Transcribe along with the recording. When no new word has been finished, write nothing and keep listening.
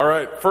All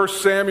right, 1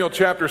 Samuel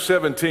chapter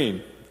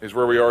 17 is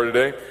where we are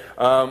today.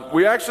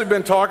 We actually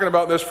been talking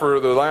about this for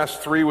the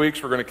last 3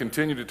 weeks. We're going to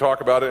continue to talk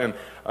about it. And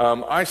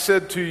I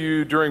said to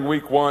you during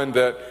week 1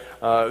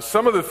 that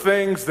some of the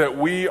things that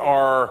we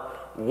are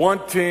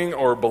wanting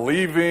or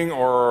believing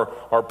or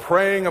are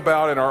praying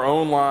about in our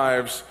own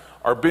lives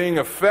are being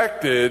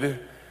affected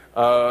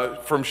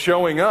from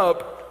showing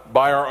up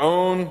by our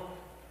own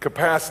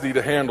capacity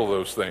to handle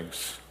those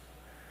things.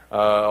 A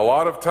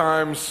lot of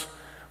times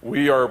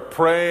we are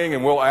praying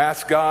and we'll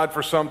ask God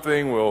for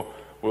something.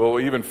 We'll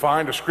even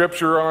find a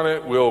scripture on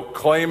it. We'll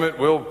claim it.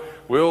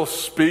 We'll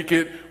speak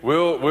it.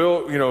 We'll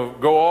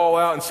go all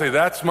out and say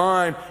that's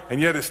mine,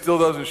 and yet it still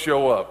doesn't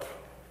show up.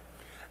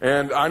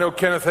 And I know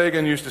Kenneth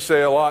Hagin used to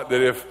say a lot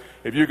that if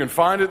you can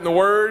find it in the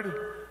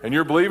Word and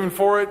you're believing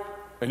for it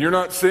and you're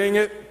not seeing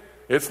it,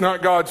 it's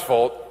not God's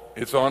fault.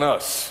 It's on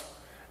us.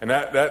 And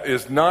that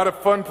is not a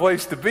fun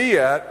place to be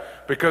at,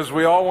 because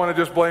we all want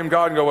to just blame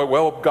God and go,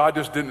 well, God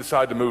just didn't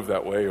decide to move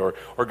that way, or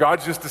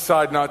God just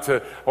decided not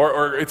to,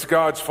 or it's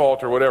God's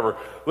fault or whatever.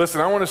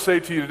 Listen, I want to say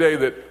to you today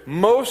that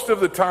most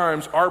of the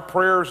times our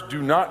prayers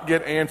do not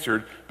get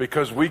answered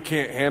because we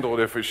can't handle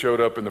it if it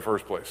showed up in the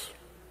first place.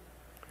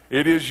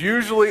 It is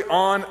usually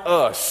on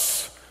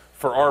us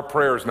for our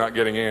prayers not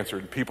getting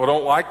answered. People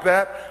don't like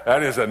that.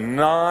 That is a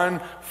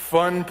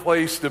non-fun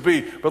place to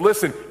be. But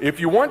listen, if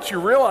you once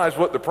you realize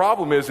what the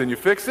problem is and you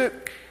fix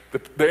it,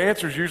 the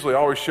answers usually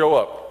always show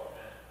up.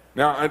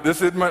 Now,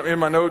 this is in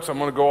my notes. I'm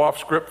going to go off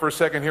script for a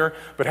second here.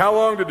 But how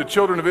long did the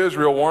children of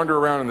Israel wander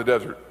around in the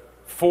desert?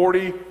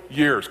 40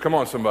 years. Come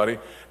on, somebody.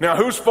 Now,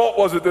 whose fault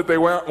was it that they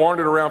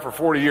wandered around for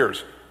 40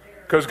 years?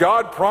 Because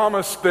God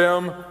promised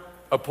them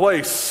a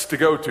place to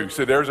go to. He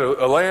said, there's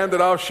a land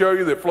that I'll show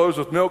you that flows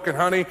with milk and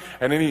honey.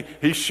 And then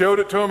he showed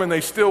it to them, and they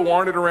still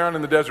wandered around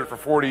in the desert for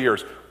 40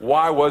 years.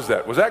 Why was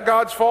that? Was that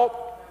God's fault?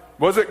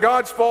 Was it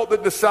God's fault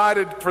that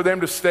decided for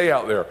them to stay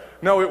out there?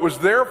 No, it was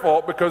their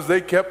fault because they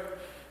kept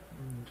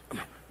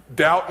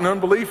doubt and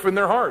unbelief in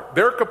their heart.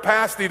 Their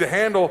capacity to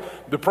handle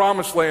the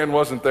promised land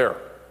wasn't there.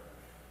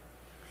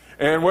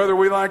 And whether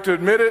we like to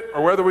admit it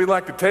or whether we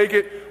like to take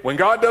it, when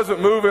God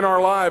doesn't move in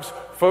our lives,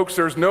 folks,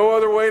 there's no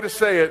other way to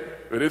say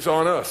it, but it's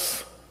on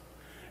us.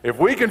 If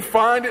we can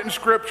find it in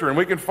Scripture and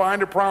we can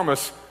find a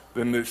promise,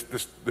 then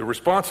the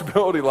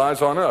responsibility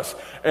lies on us.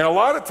 And a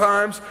lot of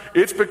times,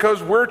 it's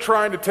because we're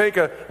trying to take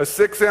a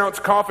 6-ounce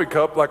coffee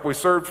cup like we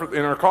served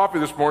in our coffee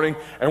this morning,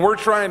 and we're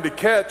trying to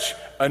catch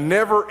a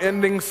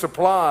never-ending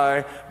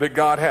supply that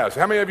God has.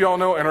 How many of y'all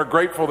know and are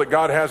grateful that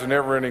God has a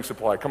never-ending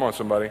supply? Come on,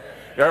 somebody.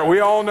 Yeah, we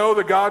all know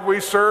the God we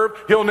serve.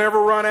 He'll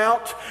never run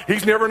out.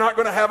 He's never not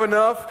going to have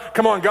enough.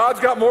 Come on, God's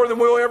got more than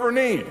we'll ever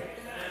need.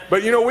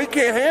 But we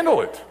can't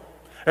handle it.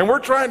 And we're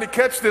trying to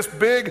catch this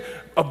big,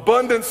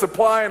 abundant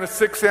supply in a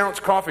 6-ounce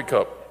coffee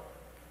cup.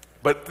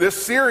 But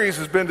this series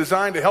has been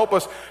designed to help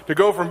us to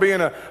go from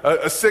being a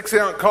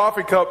 6-ounce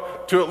coffee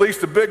cup to at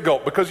least a big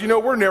gulp. Because,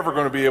 we're never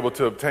going to be able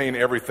to obtain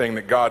everything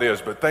that God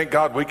is. But thank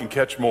God we can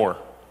catch more.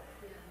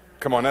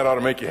 Come on, that ought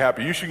to make you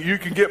happy. You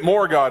can get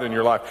more God in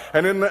your life.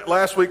 And then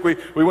last week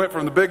we went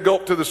from the big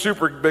gulp to the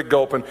super big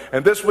gulp.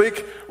 And this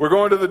week we're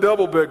going to the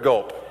double big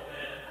gulp.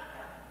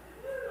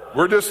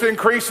 We're just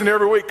increasing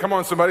every week. Come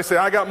on, somebody say,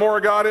 I got more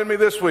of God in me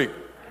this week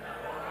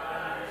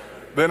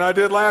than I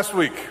did last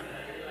week.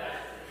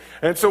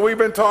 And so we've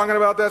been talking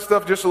about that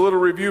stuff. Just a little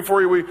review for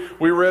you.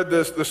 We read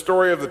the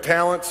story of the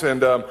talents,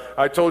 and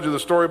I told you the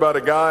story about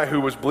a guy who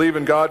was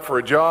believing God for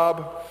a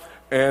job,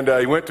 and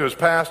he went to his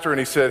pastor and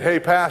he said, hey,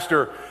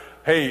 pastor,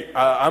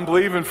 I'm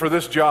believing for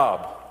this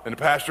job. And the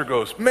pastor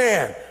goes,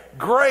 man,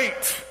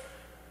 great.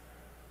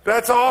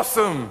 That's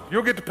awesome.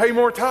 You'll get to pay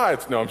more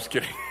tithes. No, I'm just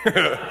kidding.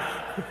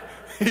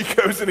 He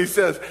goes and he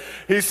says,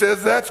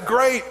 that's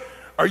great.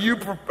 Are you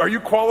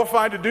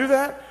qualified to do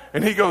that?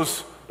 And he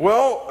goes,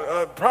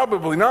 well,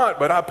 probably not,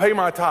 but I pay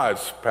my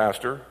tithes,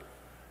 pastor.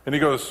 And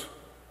he goes,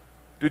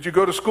 did you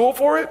go to school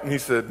for it? And he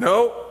said,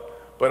 no,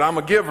 but I'm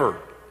a giver.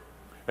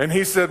 And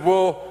he said,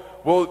 well,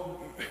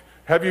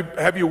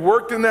 have you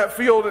worked in that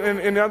field in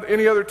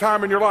any other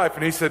time in your life?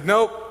 And he said,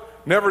 nope,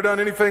 never done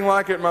anything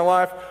like it in my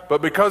life,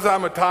 but because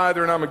I'm a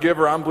tither and I'm a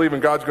giver, I'm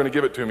believing God's going to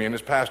give it to me. And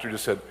his pastor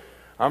just said,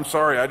 I'm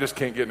sorry, I just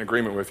can't get in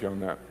agreement with you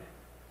on that.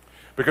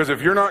 Because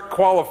if you're not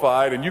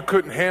qualified and you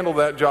couldn't handle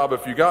that job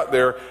if you got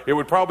there, it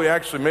would probably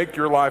actually make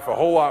your life a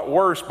whole lot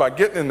worse by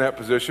getting in that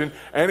position,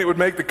 and it would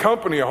make the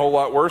company a whole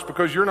lot worse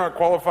because you're not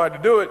qualified to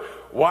do it.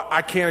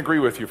 I can't agree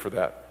with you for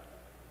that.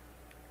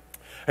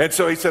 And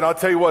so he said, I'll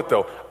tell you what,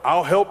 though.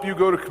 I'll help you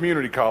go to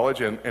community college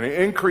and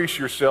increase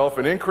yourself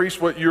and increase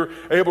what you're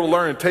able to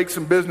learn and take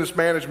some business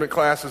management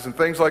classes and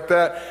things like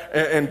that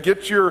and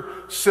get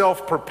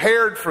yourself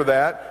prepared for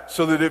that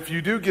so that if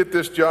you do get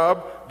this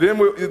job, then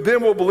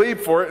we'll believe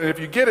for it. And if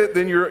you get it,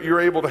 then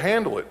you're able to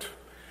handle it.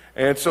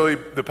 And so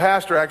the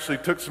pastor actually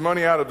took some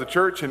money out of the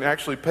church and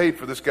actually paid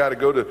for this guy to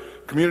go to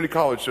community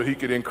college so he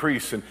could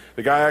increase. And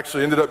the guy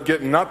actually ended up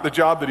getting not the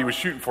job that he was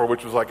shooting for,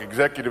 which was like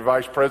executive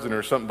vice president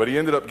or something, but he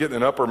ended up getting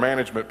an upper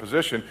management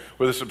position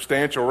with a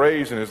substantial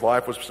raise, and his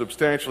life was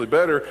substantially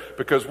better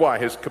because why?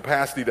 His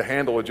capacity to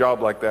handle a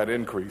job like that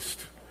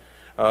increased.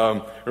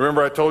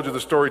 Remember I told you the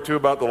story too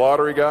about the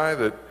lottery guy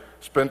that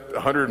spent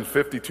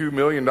 $152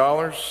 million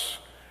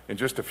in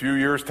just a few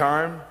years'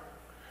 time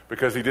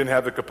because he didn't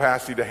have the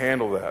capacity to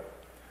handle that.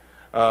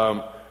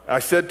 I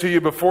said to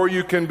you, before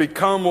you can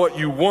become what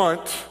you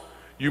want,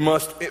 you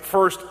must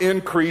first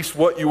increase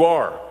what you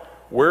are.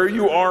 Where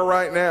you are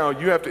right now,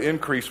 you have to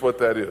increase what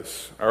that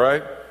is, all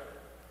right?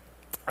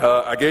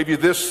 I gave you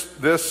this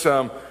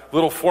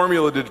little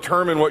formula to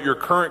determine what your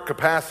current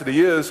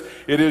capacity is.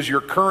 It is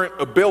your current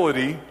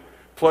ability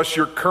plus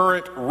your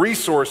current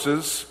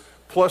resources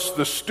plus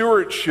the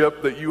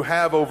stewardship that you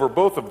have over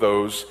both of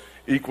those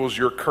equals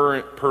your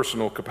current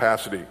personal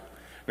capacity.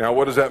 Now,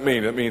 what does that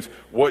mean? It means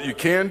what you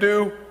can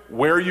do,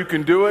 where you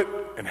can do it,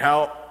 and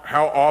how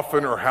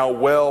often or how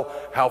well,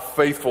 how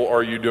faithful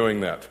are you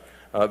doing that?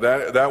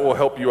 That will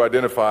help you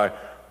identify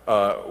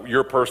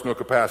your personal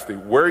capacity.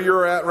 Where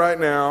you're at right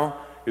now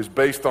is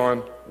based on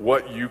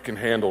what you can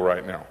handle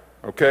right now,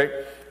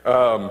 okay?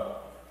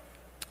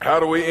 How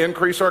do we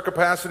increase our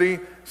capacity?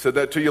 Said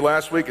that to you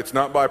last week. It's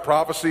not by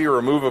prophecy or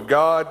a move of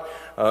God.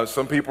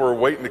 Some people are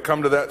waiting to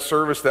come to that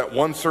service, that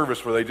one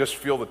service where they just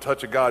feel the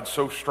touch of God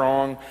so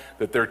strong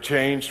that they're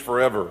changed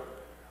forever.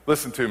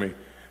 Listen to me.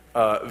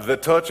 The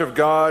touch of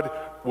God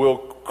will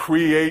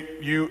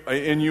create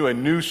in you a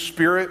new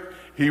spirit.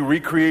 He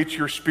recreates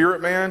your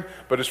spirit, man.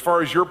 But as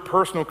far as your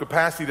personal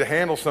capacity to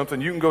handle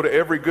something, you can go to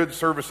every good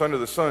service under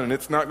the sun, and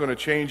it's not going to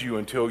change you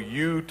until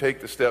you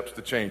take the steps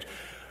to change.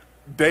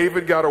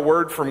 David got a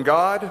word from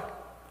God.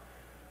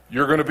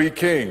 You're going to be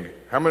king.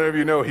 How many of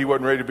you know he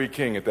wasn't ready to be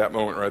king at that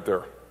moment right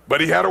there? But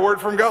he had a word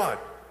from God.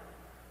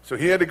 So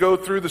he had to go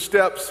through the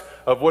steps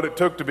of what it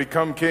took to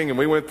become king, and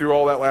we went through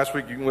all that last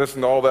week. You can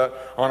listen to all that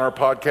on our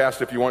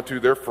podcast if you want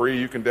to. They're free.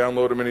 You can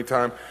download them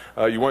anytime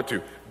you want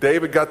to.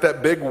 David got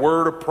that big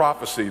word of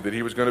prophecy that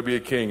he was going to be a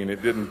king, and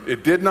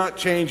it did not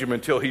change him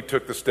until he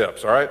took the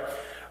steps, all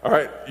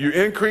right? You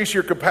increase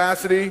your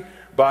capacity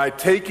by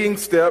taking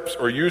steps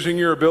or using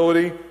your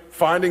ability,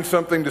 finding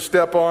something to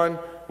step on,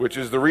 which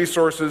is the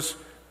resources,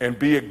 and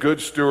be a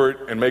good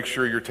steward and make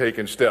sure you're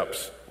taking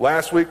steps.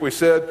 Last week we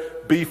said,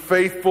 be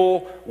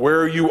faithful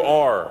where you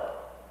are.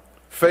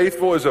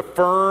 Faithful is a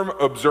firm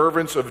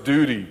observance of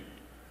duty,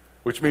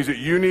 which means that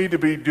you need to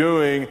be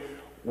doing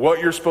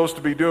what you're supposed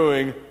to be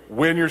doing,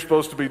 when you're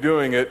supposed to be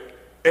doing it,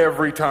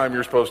 every time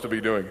you're supposed to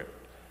be doing it.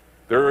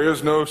 There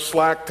is no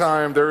slack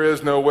time. There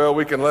is no, well,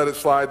 we can let it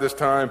slide this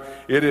time.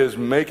 It is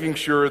making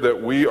sure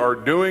that we are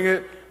doing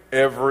it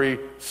every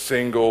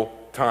single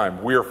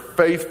time. We are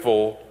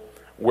faithful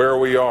where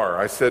we are.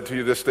 I said to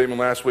you this statement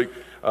last week,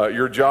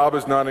 your job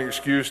is not an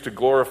excuse to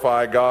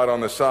glorify God on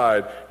the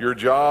side. Your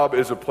job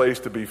is a place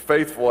to be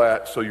faithful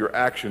at so your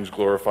actions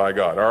glorify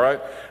God, all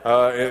right?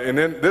 And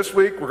then this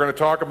week we're going to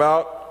talk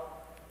about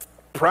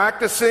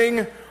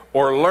practicing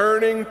or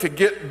learning to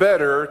get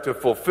better to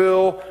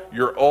fulfill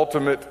your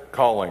ultimate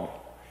calling.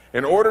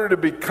 In order to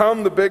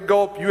become the big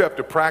gulp, you have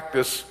to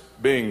practice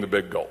being the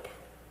big gulp.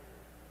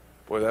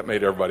 Boy, that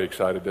made everybody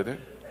excited, didn't it?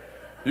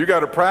 You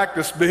got to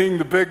practice being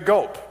the big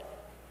gulp.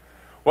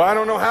 Well, I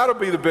don't know how to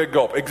be the big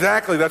gulp.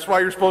 Exactly, that's why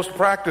you're supposed to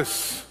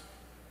practice.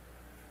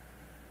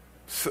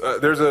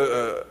 There's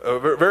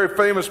a very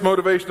famous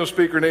motivational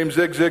speaker named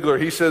Zig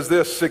Ziglar. He says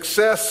this: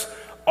 success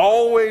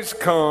always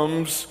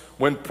comes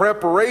when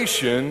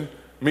preparation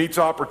meets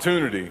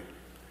opportunity.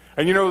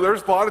 And you know,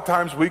 there's a lot of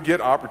times we get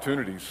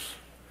opportunities.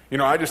 You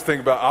know, I just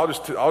think about,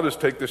 I'll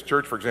just take this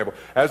church, for example.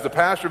 As the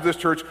pastor of this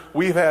church,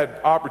 we've had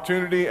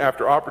opportunity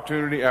after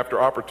opportunity after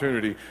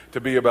opportunity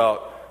to be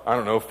about,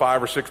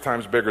 5 or 6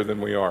 times bigger than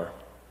we are.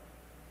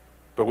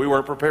 But we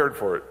weren't prepared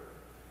for it.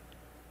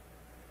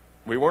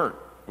 We weren't.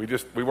 We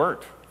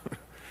weren't.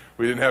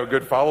 We didn't have a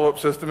good follow-up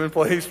system in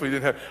place.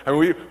 We've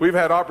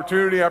had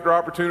opportunity after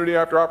opportunity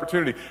after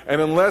opportunity. And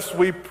unless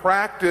we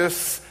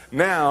practice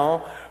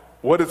now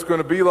what it's going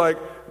to be like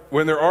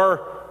when there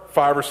are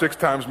 5 or 6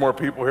 times more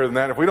people here than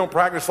that, if we don't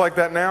practice like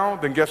that now,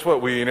 then guess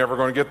what? We ain't ever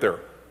going to get there.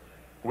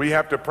 We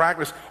have to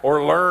practice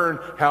or learn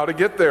how to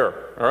get there,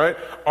 all right?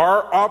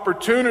 Our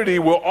opportunity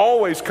will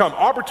always come.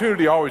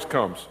 Opportunity always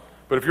comes.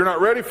 But if you're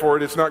not ready for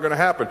it, it's not going to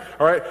happen.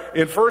 All right,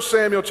 in 1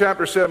 Samuel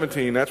chapter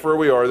 17, that's where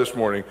we are this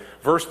morning,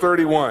 verse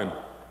 31, it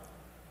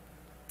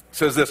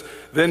says this: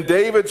 Then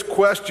David's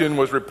question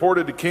was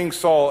reported to King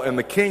Saul, and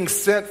the king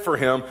sent for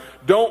him.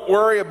 Don't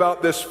worry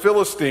about this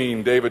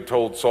Philistine, David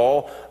told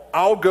Saul.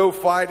 I'll go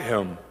fight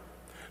him.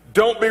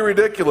 Don't be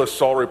ridiculous,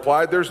 Saul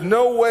replied. There's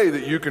no way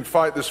that you can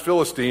fight this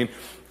Philistine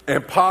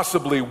and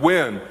possibly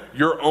win.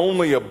 You're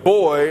only a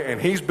boy,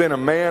 and he's been a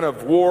man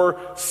of war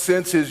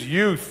since his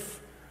youth.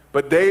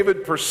 But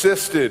David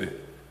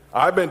persisted.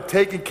 I've been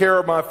taking care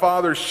of my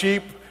father's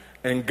sheep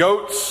and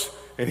goats.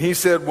 And he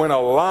said, when a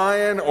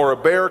lion or a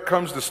bear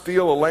comes to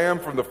steal a lamb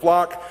from the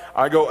flock,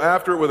 I go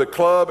after it with a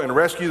club and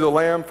rescue the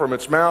lamb from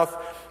its mouth.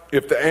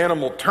 If the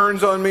animal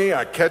turns on me,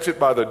 I catch it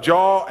by the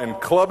jaw and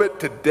club it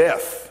to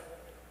death.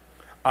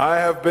 I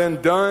have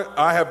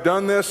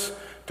done this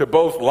to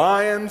both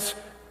lions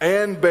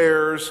and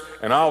bears,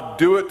 and I'll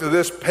do it to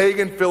this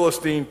pagan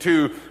Philistine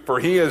too, for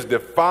he has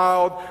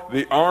defiled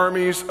the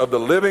armies of the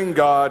living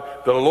God.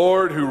 The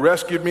Lord who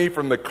rescued me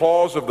from the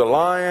claws of the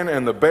lion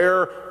and the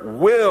bear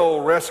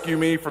will rescue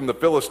me from the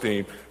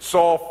Philistine."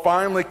 Saul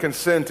finally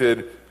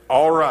consented.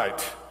 "All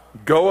right,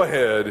 go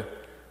ahead,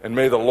 and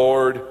may the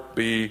Lord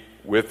be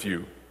with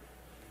you."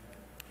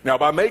 Now,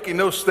 by making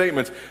those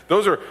statements,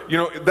 those are,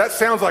 that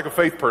sounds like a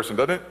faith person,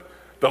 doesn't it?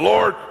 The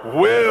Lord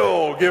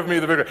will give me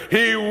the victory.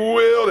 He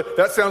will.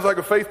 That sounds like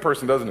a faith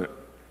person, doesn't it?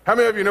 How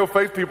many of you know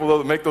faith people, though,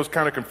 that make those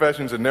kind of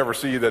confessions and never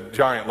see that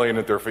giant laying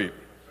at their feet?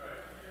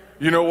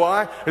 You know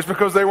why? It's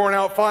because they weren't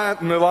out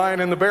fighting the lion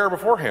and the bear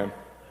beforehand.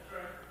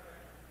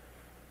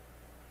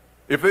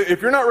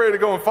 If you're not ready to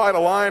go and fight a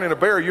lion and a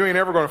bear, you ain't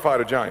ever going to fight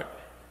a giant.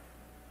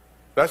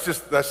 That's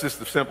just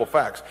the simple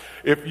facts.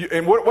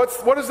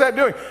 What is that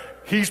doing?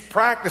 He's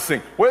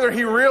practicing. Whether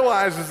he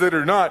realizes it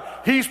or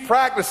not, he's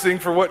practicing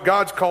for what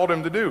God's called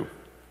him to do.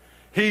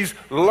 He's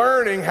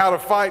learning how to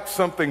fight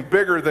something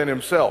bigger than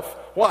himself.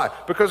 Why?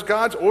 Because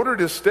God's ordered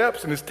his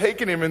steps and has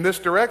taken him in this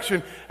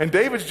direction, and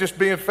David's just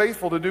being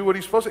faithful to do what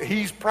he's supposed to.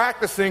 He's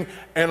practicing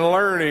and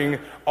learning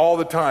all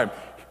the time.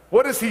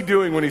 What is he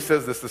doing when he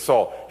says this to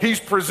Saul? He's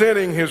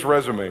presenting his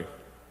resume.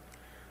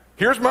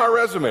 Here's my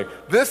resume.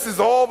 This is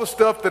all the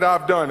stuff that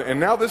I've done. And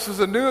now this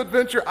is a new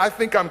adventure. I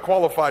think I'm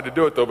qualified to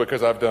do it, though,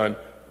 because I've done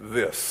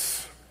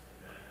this.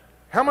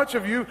 How much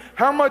have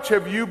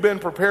you been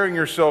preparing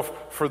yourself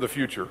for the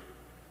future?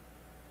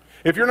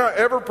 If you're not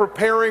ever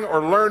preparing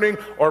or learning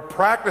or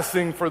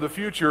practicing for the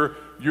future,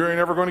 you ain't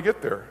ever going to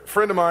get there. A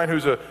friend of mine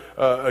who's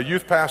a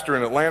youth pastor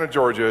in Atlanta,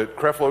 Georgia, at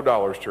Creflo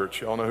Dollar's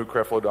church. Y'all know who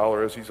Creflo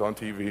Dollar is. He's on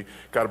TV.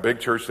 Got a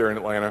big church there in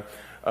Atlanta.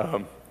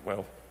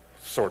 Well,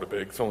 sort of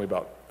big. It's only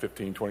about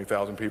 15,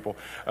 20,000 people.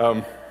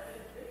 But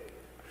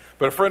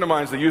a friend of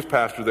mine's the youth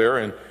pastor there,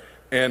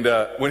 and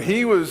when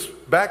he was,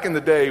 back in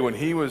the day, when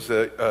he was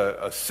an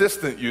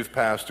assistant youth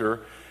pastor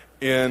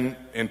in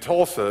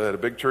Tulsa at a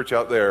big church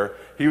out there,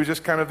 he was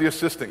just kind of the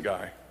assistant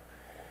guy.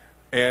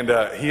 And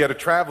he had a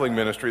traveling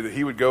ministry that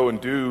he would go and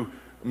do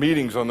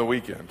meetings on the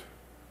weekend.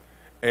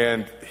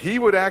 And he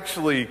would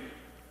actually,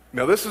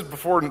 now this is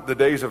before the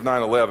days of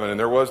 9/11, and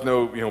there was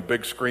no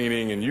big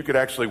screening, and you could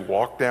actually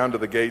walk down to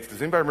the gates.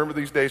 Does anybody remember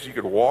these days? You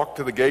could walk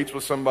to the gates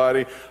with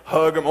somebody,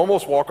 hug them,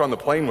 almost walk on the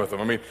plane with them.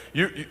 I mean,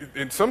 you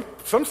in some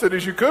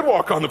cities you could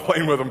walk on the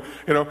plane with them,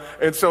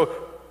 And so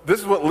this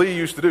is what Lee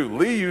used to do.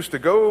 Lee used to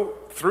go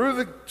through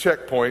the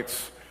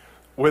checkpoints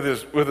with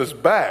his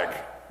bag,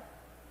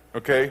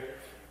 okay?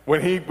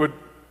 When he would,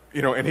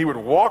 and he would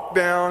walk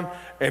down,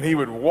 and he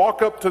would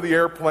walk up to the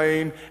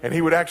airplane, and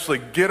he would actually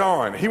get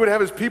on. He would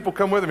have his people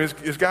come with him,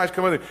 his guys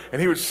come with him,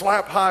 and he would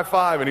slap high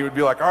five, and he would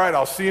be like, "All right,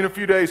 I'll see you in a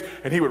few days,"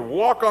 and he would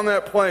walk on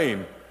that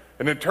plane,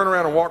 and then turn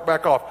around and walk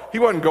back off. He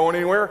wasn't going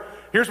anywhere.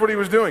 Here's what he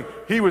was doing.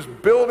 He was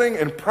building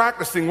and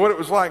practicing what it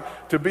was like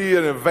to be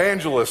an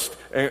evangelist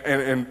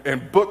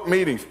and book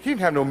meetings. He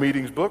didn't have no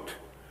meetings booked.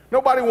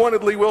 Nobody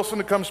wanted Lee Wilson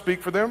to come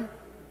speak for them.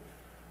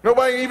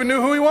 Nobody even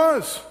knew who he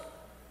was.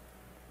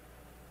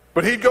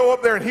 But he'd go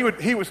up there and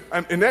he was,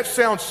 and that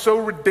sounds so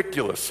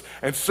ridiculous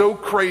and so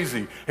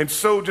crazy and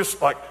so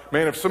just like,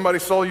 man, if somebody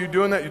saw you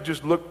doing that, you'd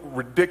just look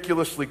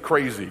ridiculously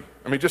crazy.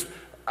 I mean,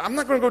 I'm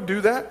not going to go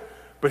do that.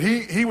 But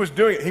he was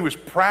doing it. He was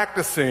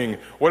practicing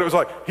what it was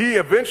like. He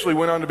eventually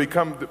went on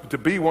to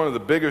be one of the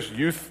biggest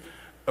youth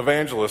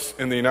evangelists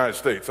in the United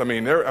States. I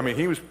mean,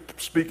 he was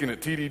speaking at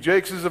T.D.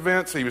 Jakes'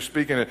 events. He was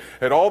speaking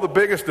at all the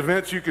biggest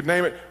events you could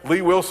name it.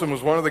 Lee Wilson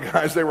was one of the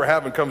guys they were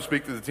having come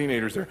speak to the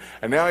teenagers there.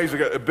 And now he's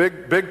got a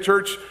big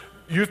church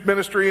youth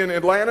ministry in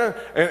Atlanta,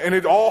 and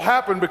it all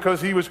happened because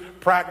he was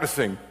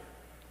practicing.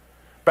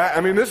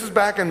 This is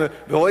back in the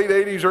late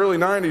 80s, early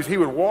 90s. He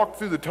would walk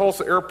through the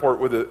Tulsa airport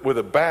with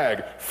a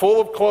bag full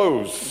of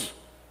clothes,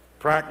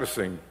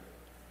 practicing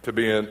to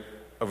be an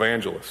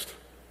evangelist.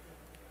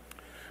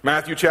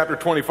 Matthew chapter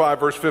 25,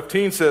 verse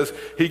 15 says,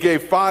 "He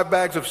gave 5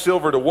 bags of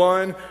silver to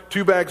one,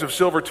 2 bags of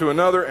silver to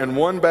another, and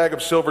 1 bag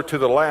of silver to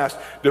the last,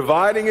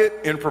 dividing it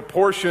in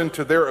proportion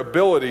to their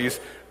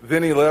abilities.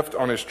 Then he left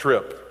on his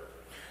trip."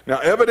 Now,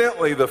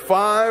 evidently, the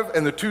 5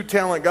 and the 2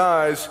 talent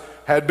guys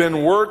had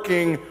been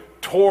working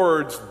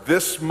towards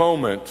this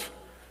moment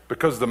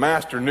because the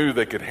master knew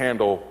they could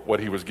handle what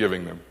he was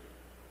giving them.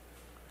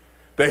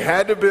 They've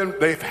had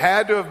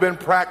to have been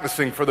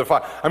practicing for the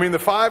 5. I mean, the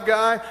 5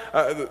 guy,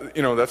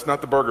 that's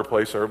not the burger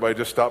place, so everybody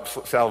just stop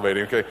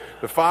salivating, okay?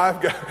 The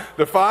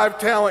 5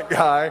 talent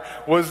guy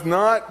was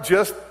not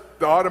just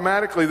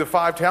automatically the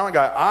 5 talent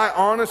guy. I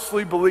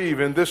honestly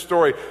believe in this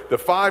story, the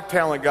 5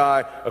 talent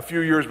guy a few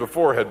years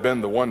before had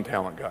been the 1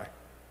 talent guy.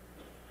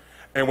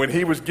 And when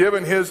he was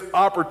given his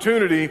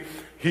opportunity,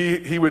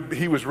 he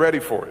was ready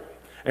for it.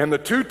 And the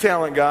 2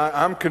 talent guy,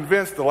 I'm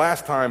convinced the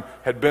last time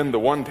had been the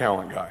 1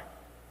 talent guy.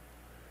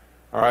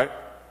 All right?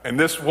 And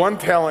this 1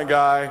 talent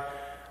guy,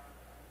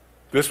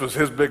 this was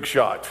his big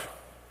shot.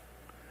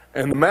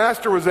 And the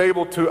master was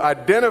able to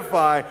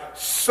identify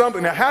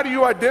something. Now, how do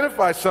you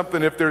identify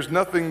something if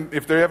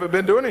they haven't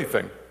been doing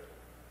anything?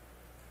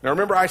 Now,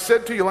 remember, I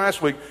said to you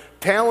last week,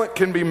 talent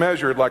can be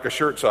measured like a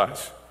shirt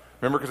size.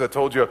 Remember, because I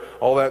told you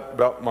all that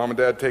about mom and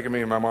dad taking me,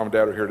 and my mom and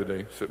dad are here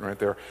today, sitting right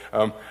there.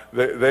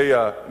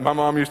 My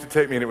mom used to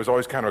take me, and it was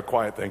always kind of a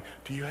quiet thing.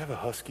 Do you have a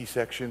husky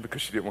section?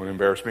 Because she didn't want to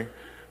embarrass me,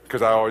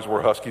 because I always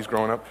wore huskies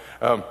growing up.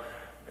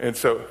 And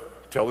so,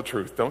 tell the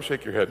truth. Don't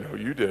shake your head. No,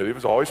 you did. It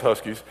was always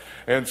huskies.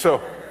 And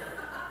so,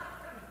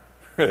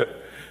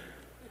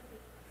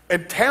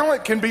 and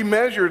talent can be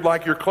measured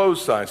like your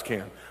clothes size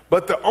can.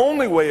 But the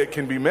only way it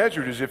can be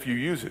measured is if you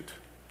use it.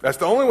 That's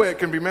the only way it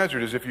can be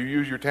measured, is if you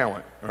use your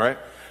talent, all right?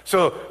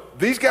 So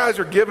these guys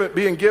are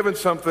being given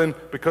something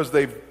because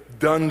they've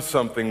done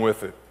something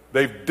with it.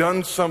 They've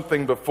done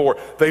something before.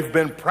 They've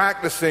been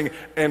practicing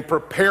and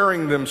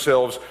preparing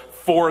themselves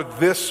for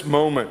this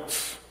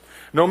moment.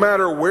 No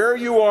matter where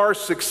you are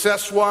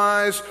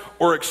success-wise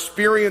or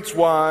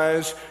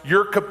experience-wise,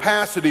 your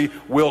capacity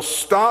will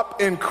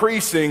stop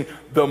increasing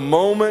the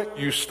moment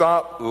you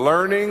stop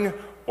learning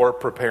or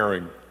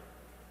preparing.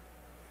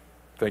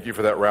 Thank you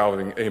for that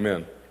rallying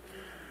amen.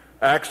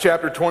 Acts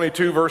chapter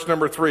 22, verse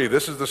number 3.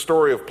 This is the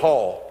story of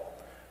Paul.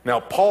 Now,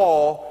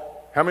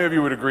 Paul, how many of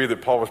you would agree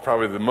that Paul was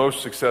probably the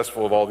most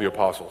successful of all the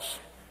apostles?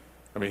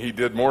 I mean, he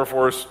did more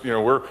for us. You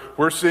know,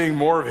 we're seeing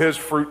more of his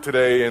fruit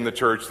today in the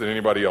church than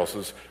anybody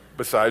else's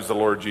besides the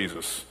Lord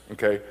Jesus,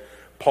 okay?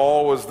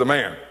 Paul was the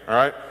man, all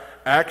right?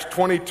 Acts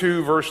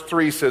 22, verse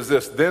 3 says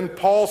this, Then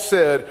Paul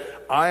said,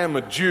 I am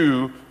a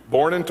Jew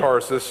born in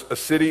Tarsus, a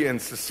city in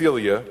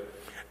Cilicia,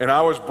 and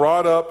I was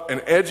brought up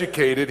and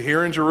educated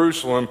here in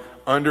Jerusalem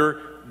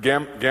under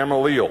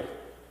Gamaliel.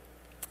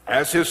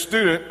 As his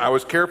student, I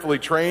was carefully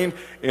trained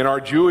in our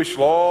Jewish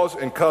laws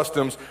and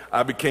customs.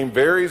 I became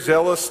very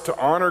zealous to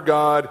honor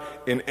God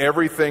in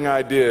everything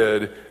I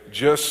did,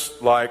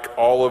 just like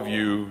all of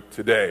you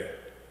today.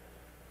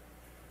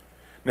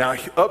 Now,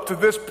 up to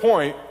this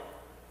point,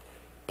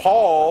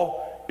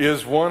 Paul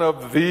is one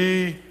of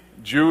the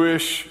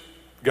Jewish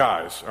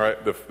guys, all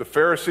right? The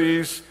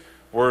Pharisees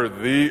were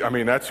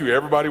that's who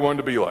everybody wanted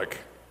to be like.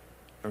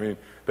 I mean,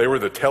 they were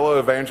the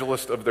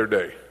televangelist of their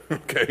day,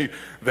 okay?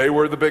 They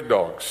were the big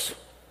dogs.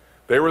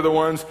 They were the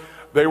ones,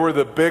 they were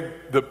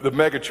the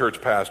mega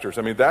church pastors.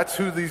 I mean, that's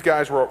who these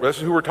guys were, this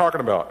is who we're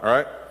talking about, all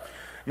right?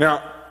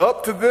 Now,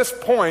 up to this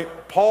point,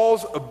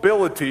 Paul's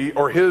ability,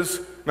 or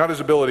his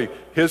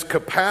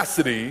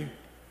capacity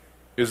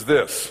is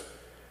this.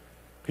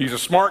 He's a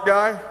smart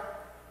guy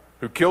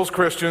who kills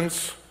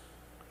Christians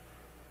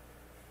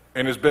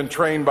and has been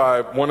trained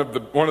by one of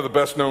the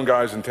best known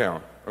guys in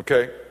town,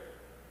 okay?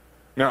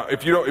 Now,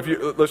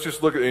 let's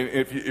just look at,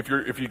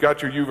 if you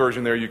got your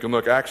YouVersion there, you can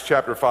look Acts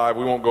chapter 5.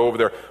 We won't go over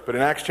there, but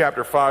in Acts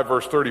chapter 5,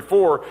 verse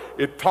 34,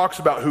 it talks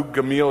about who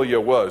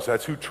Gamaliel was.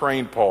 That's who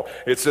trained Paul.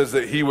 It says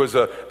that he was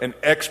an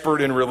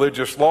expert in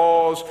religious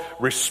laws,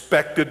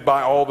 respected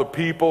by all the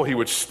people. He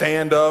would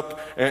stand up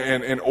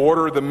and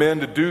order the men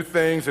to do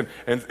things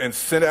and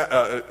send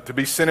to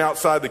be sent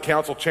outside the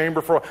council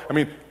chamber for. I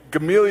mean,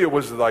 Gamaliel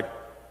was like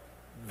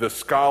the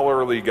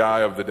scholarly guy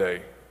of the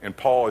day, and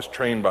Paul is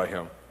trained by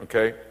him.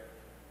 Okay.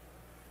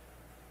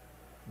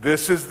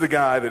 This is the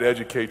guy that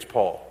educates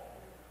Paul.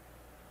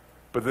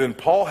 But then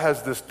Paul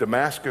has this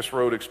Damascus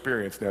Road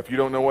experience. Now, if you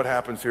don't know what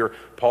happens here,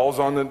 Paul's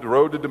on the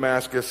road to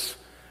Damascus,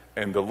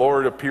 and the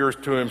Lord appears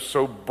to him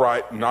so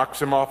bright, knocks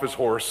him off his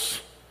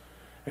horse,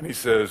 and he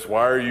says,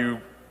 why are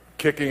you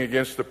kicking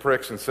against the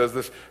pricks? And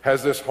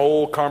has this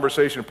whole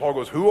conversation. Paul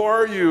goes, who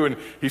are you? And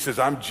he says,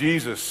 I'm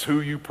Jesus, who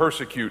you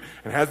persecute.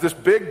 And has this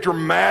big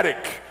dramatic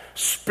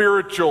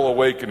spiritual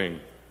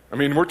awakening. I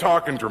mean, we're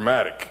talking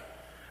dramatic.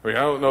 I mean,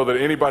 I don't know that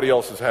anybody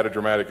else has had a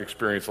dramatic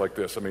experience like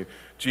this. I mean,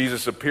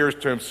 Jesus appears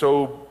to him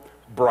so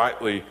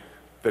brightly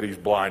that he's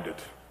blinded.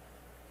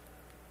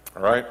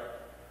 All right?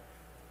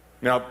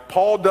 Now,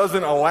 Paul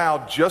doesn't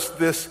allow just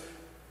this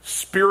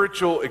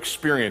spiritual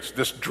experience,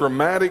 this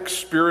dramatic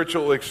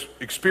spiritual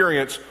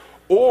experience,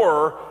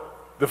 or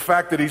the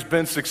fact that he's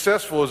been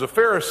successful as a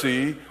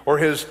Pharisee, or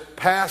his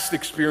past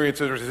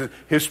experiences, or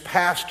his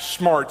past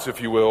smarts,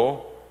 if you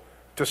will,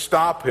 to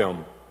stop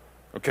him.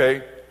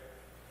 Okay?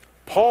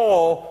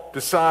 Paul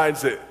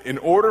decides that in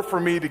order for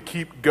me to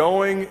keep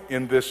going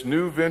in this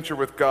new venture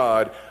with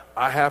God,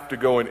 I have to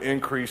go and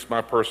increase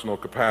my personal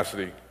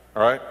capacity.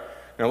 All right?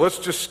 Now let's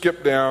just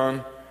skip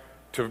down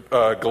to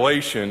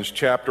Galatians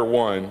chapter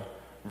 1,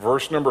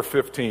 verse number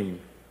 15. It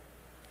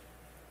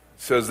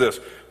says this,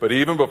 but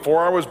even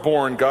before I was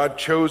born, God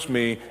chose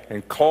me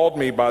and called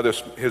me by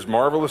his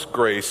marvelous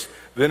grace.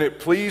 Then it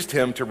pleased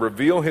him to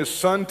reveal his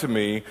Son to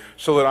me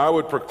so that I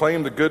would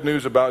proclaim the good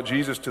news about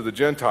Jesus to the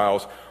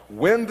Gentiles.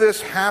 When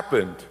this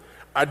happened,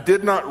 I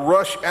did not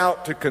rush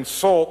out to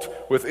consult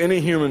with any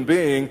human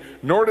being,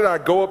 nor did I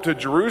go up to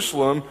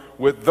Jerusalem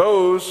with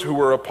those who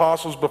were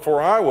apostles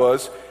before I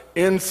was.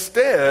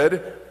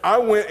 Instead, I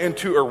went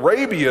into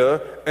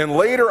Arabia, and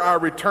later I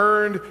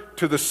returned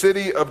to the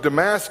city of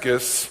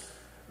Damascus.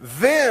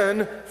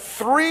 Then,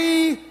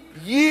 3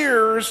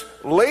 years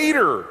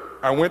later,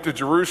 I went to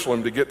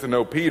Jerusalem to get to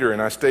know Peter,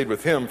 and I stayed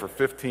with him for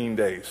 15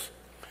 days.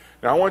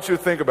 Now, I want you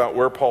to think about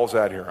where Paul's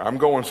at here. I'm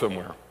going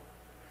somewhere.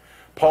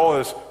 Paul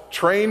is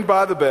trained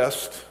by the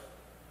best.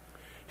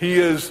 He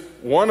is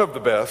one of the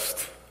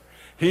best.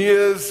 He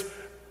is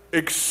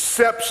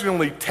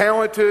exceptionally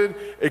talented,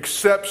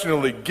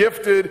 exceptionally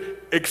gifted,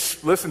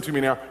 listen to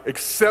me now,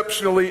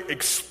 exceptionally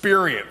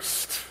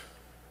experienced.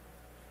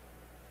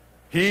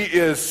 He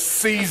is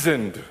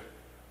seasoned,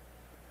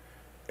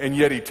 and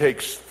yet he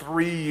takes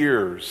 3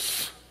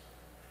 years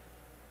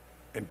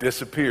and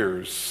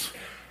disappears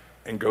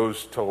and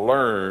goes to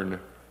learn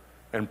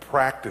and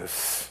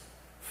practice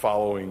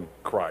following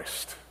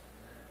Christ.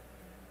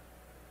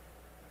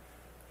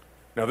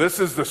 Now, this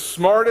is the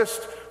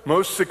smartest,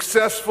 most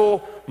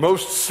successful,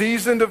 most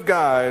seasoned of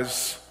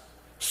guys,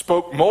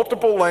 spoke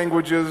multiple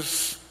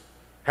languages,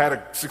 had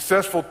a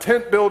successful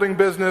tent building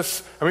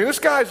business. I mean, this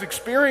guy's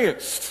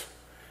experienced.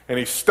 And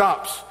he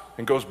stops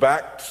and goes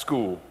back to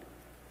school.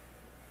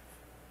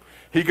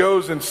 He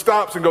goes and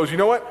stops and goes, you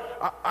know what?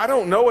 I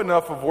don't know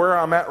enough of where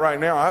I'm at right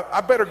now.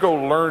 I better go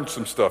learn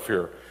some stuff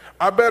here.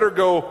 I better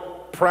go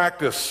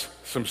practice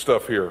some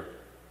stuff here.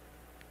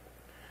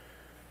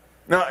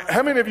 Now,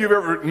 how many of you have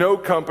ever know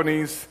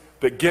companies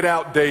that get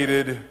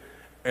outdated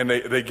and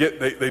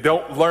they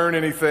don't learn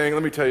anything?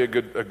 Let me tell you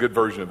a good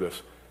version of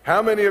this.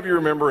 How many of you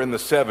remember in the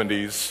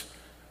 70s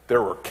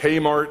there were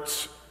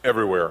Kmarts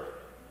everywhere?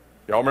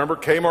 Y'all remember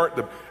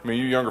Kmart? You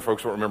younger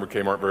folks won't remember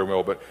Kmart very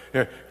well, but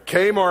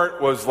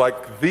Kmart was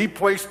like the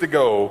place to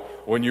go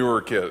when you were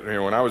a kid,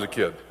 when I was a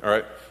kid, all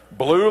right?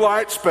 Blue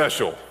light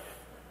special.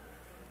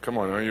 Come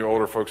on, you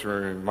older folks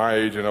are my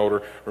age and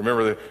older.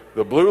 Remember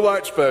the blue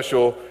light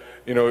special.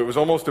 It was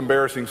almost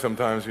embarrassing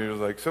sometimes. He was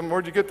like,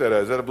 where'd you get that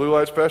at? Is that a blue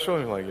light special?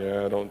 And you're like,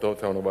 yeah, don't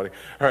tell nobody.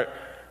 All right.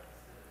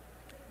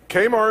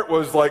 Kmart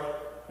was like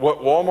what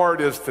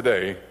Walmart is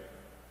today.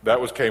 That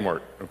was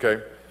Kmart,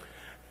 okay?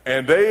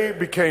 And they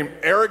became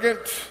arrogant.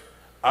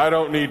 I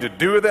don't need to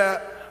do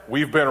that.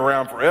 We've been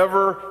around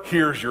forever.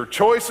 Here's your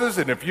choices,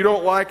 and if you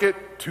don't like it,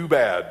 too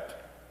bad.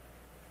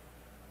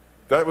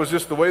 That was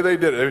just the way they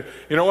did it.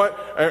 You know what?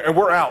 And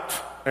we're out,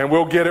 and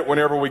we'll get it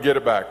whenever we get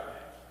it back.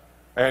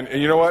 And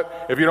you know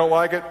what? If you don't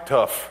like it,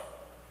 tough.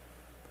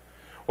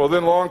 Well,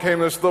 then along came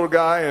this little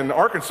guy in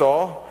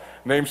Arkansas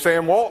named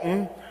Sam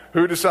Walton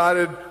who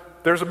decided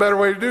there's a better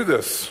way to do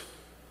this.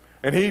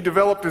 And he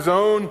developed his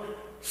own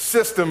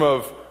system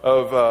of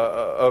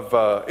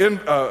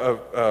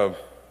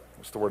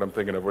what's the word I'm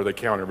thinking of, where they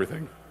count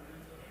everything?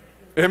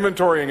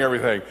 Inventorying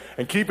everything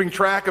and keeping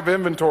track of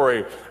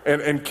inventory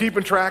and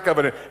keeping track of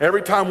it. And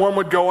every time one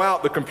would go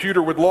out, the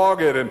computer would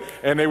log it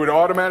and they would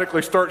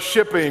automatically start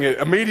shipping it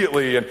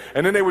immediately. And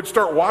then they would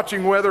start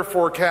watching weather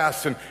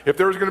forecasts. And if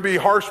there was going to be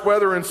harsh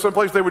weather in some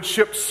place, they would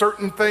ship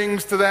certain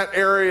things to that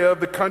area of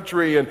the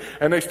country. And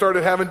they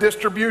started having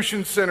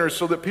distribution centers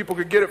so that people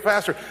could get it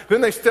faster.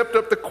 Then they stepped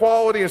up the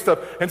quality and stuff.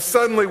 And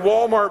suddenly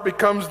Walmart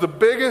becomes the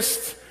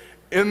biggest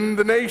in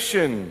the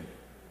nation.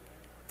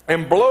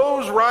 And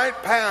blows right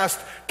past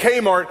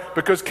Kmart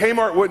because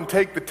Kmart wouldn't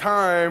take the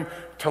time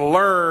to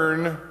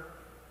learn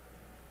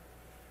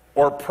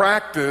or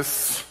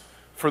practice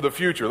for the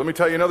future. Let me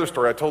tell you another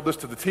story. I told this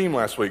to the team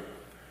last week.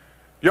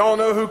 Y'all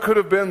know who could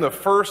have been the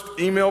first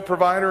email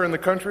provider in the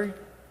country?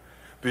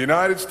 The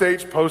United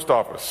States Post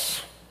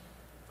Office.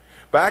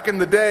 Back in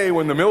the day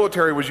when the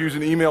military was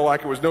using email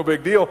like it was no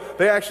big deal,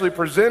 they actually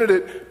presented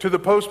it to the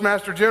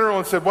Postmaster General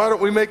and said, why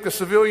don't we make the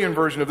civilian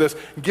version of this?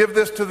 Give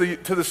this to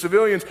the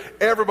civilians.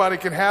 Everybody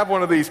can have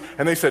one of these.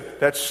 And they said,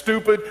 that's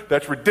stupid.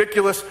 That's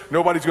ridiculous.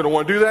 Nobody's going to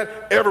want to do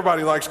that.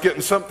 Everybody likes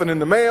getting something in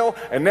the mail.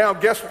 And now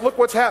look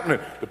what's happening.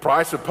 The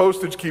price of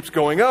postage keeps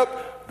going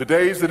up. The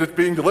days that it's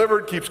being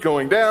delivered keeps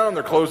going down.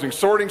 They're closing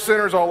sorting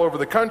centers all over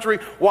the country.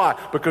 Why?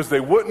 Because they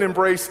wouldn't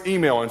embrace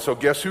email. And so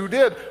guess who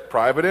did?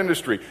 Private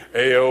industry.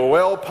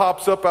 AOL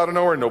pops up out of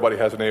nowhere. Nobody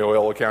has an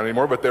AOL account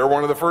anymore, but they're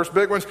one of the first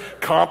big ones.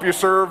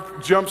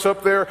 CompuServe jumps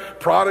up there.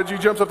 Prodigy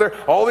jumps up there.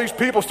 All these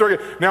people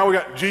now we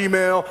got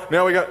Gmail.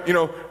 Now we got,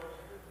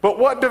 But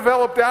what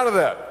developed out of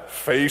that?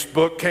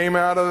 Facebook came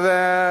out of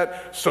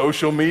that.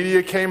 Social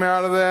media came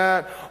out of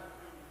that.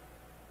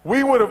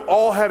 We would have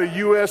all had a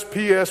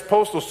USPS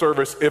postal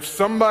service if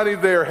somebody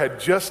there had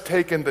just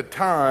taken the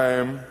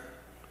time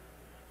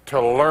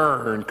to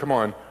learn,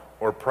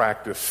 or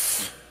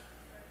practice.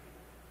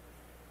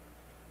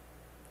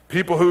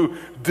 People who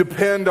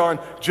depend on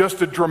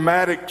just a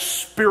dramatic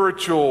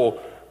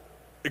spiritual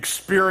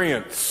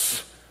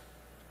experience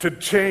to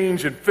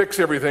change and fix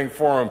everything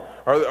for them,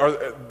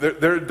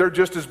 they're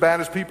just as bad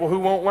as people who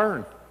won't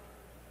learn.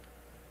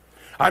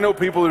 I know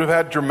people that have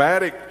had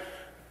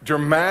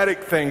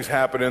dramatic things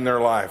happen in their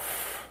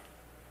life,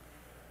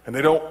 and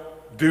they don't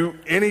do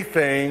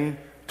anything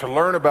to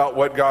learn about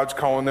what God's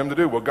calling them to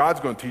do. Well, God's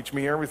going to teach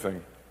me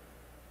everything.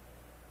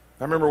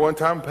 I remember one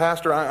time,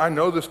 pastor, I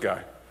know this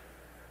guy.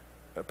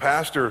 A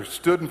pastor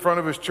stood in front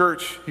of his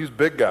church. He's a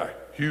big guy,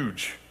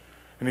 huge.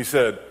 And he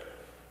said,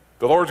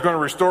 the Lord's going to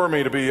restore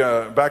me to be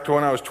back to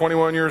when I was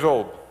 21 years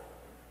old.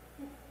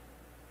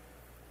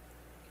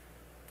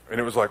 And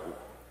it was like,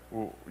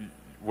 well,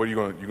 what are you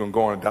going to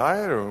go on a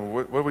diet, or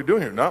what are we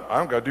doing here? No, I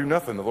don't got to do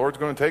nothing. The Lord's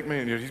going to take me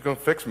and he's going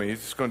to fix me. He's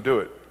just going to do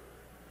it.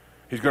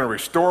 He's going to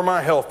restore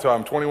my health till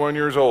I'm 21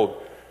 years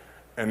old.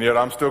 And yet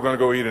I'm still going to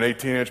go eat an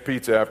 18-inch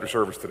pizza after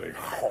service today.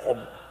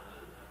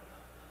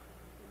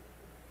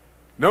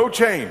 No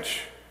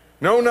change.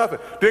 No nothing.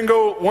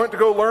 Want to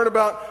go learn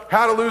about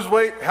how to lose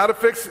weight, how to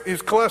fix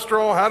his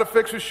cholesterol, how to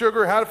fix his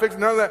sugar, how to fix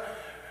none of that.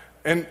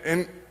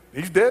 And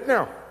he's dead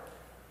now.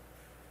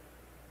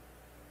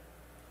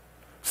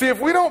 See, if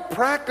we don't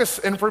practice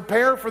and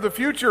prepare for the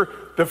future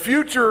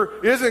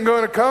isn't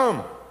going to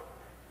come.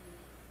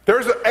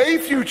 There's a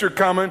future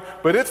coming,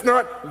 but it's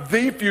not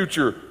the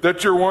future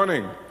that you're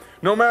wanting.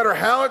 No matter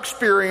how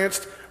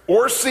experienced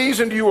or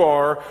seasoned you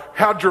are,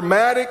 how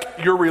dramatic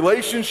your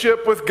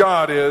relationship with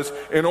God is,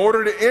 in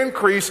order to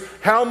increase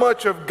how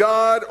much of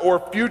God or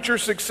future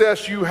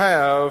success you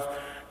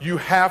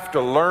have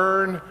to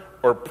learn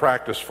or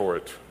practice for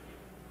it.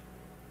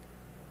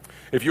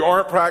 If you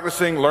aren't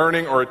practicing,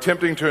 learning, or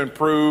attempting to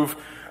improve,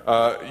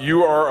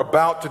 you are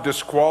about to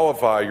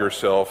disqualify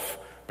yourself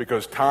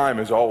because time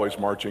is always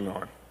marching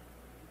on.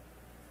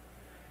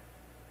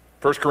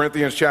 1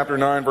 Corinthians chapter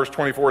 9, verse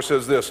 24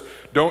 says this,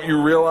 "Don't you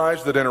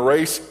realize that in a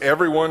race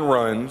everyone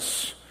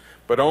runs,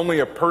 but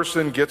only one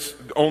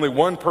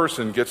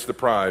person gets the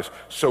prize,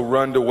 so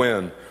run to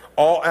win.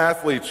 All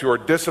athletes who are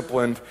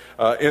disciplined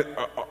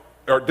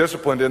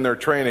in their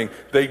training.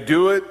 They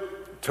do it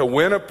to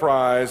win a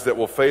prize that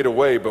will fade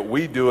away, but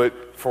we do it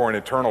for an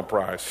eternal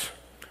prize.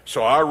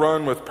 So I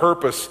run with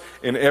purpose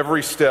in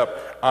every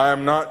step. I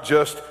am not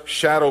just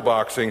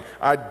shadowboxing.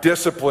 I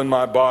discipline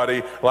my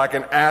body like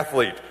an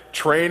athlete,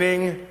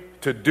 training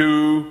to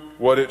do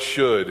what it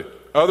should.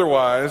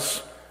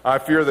 Otherwise, I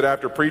fear that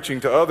after preaching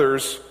to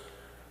others,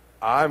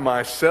 I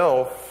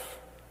myself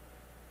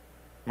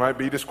might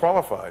be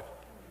disqualified."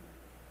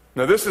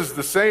 Now, this is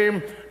the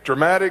same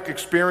dramatic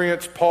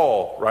experience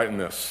Paul writing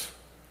this.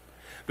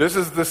 This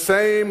is the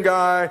same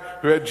guy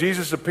who had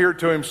Jesus appear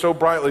to him so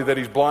brightly that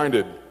he's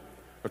blinded.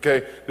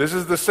 Okay, this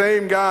is the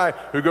same guy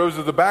who goes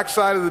to the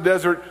backside of the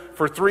desert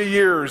for 3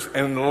 years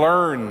and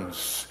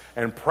learns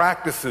and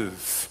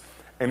practices.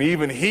 And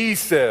even he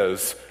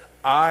says,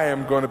 I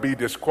am going to be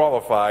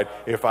disqualified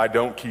if I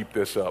don't keep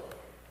this up.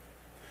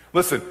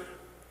 Listen,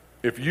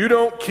 if you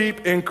don't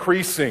keep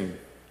increasing,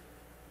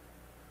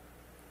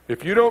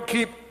 if you don't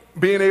keep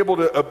being able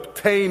to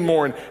obtain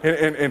more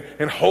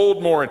and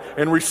hold more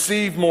and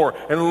receive more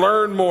and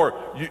learn more,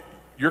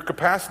 your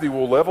capacity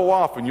will level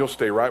off and you'll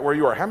stay right where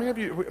you are. How many of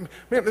you,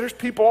 man, there's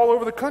people all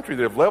over the country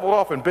that have leveled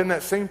off and been in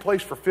that same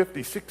place for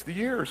 50, 60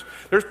 years.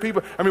 There's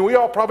people, we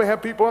all probably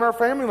have people in our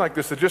family like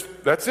this that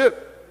that's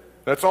it.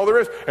 That's all there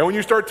is. And when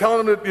you start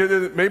telling them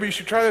that maybe you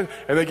should try that,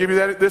 and they give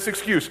you this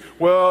excuse,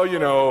 well,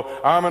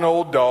 I'm an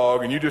old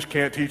dog and you just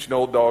can't teach an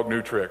old dog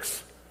new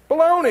tricks.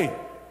 Baloney.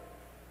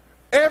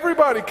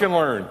 Everybody can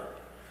learn.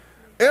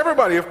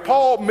 Everybody. If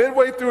Paul,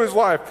 midway through his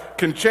life,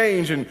 can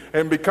change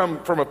and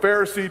become from a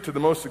Pharisee to the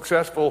most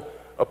successful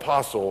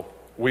apostle,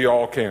 we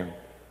all can.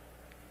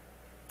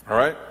 All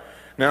right?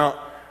 Now,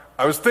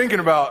 I was thinking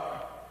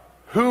about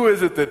who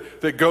is it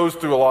that goes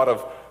through a lot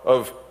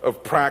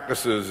of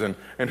practices and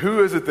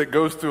who is it that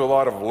goes through a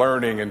lot of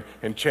learning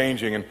and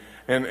changing.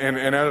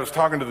 And I was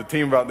talking to the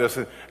team about this,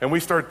 and we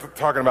started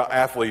talking about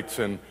athletes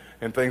and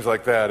things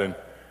like that. And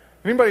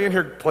anybody in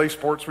here play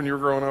sports when you were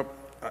growing up?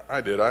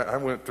 I did. I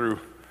went through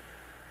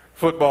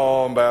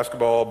football and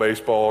basketball,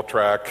 baseball,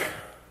 track.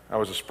 I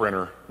was a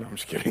sprinter. No, I'm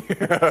just kidding.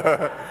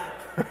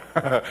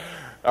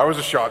 I was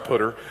a shot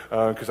putter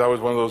because I was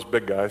one of those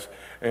big guys.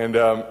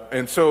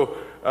 And so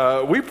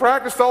we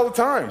practiced all the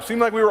time. Seemed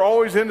like we were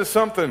always into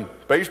something.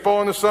 Baseball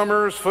in the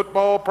summers,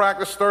 football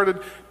practice started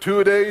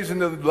 2-a-days in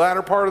the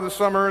latter part of the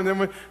summer. And then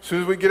as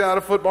soon as we get out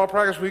of football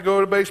practice, we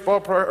go to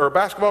basketball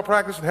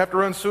practice and have to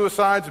run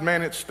suicides. And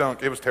man, it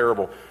stunk. It was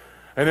terrible.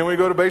 And then we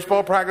go to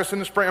baseball practice in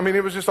the spring.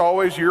 It was just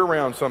always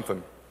year-round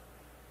something.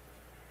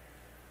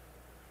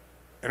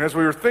 And as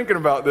we were thinking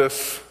about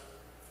this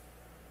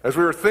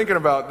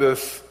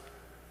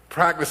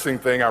practicing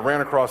thing, I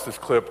ran across this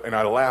clip and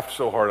I laughed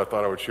so hard I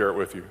thought I would share it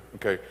with you.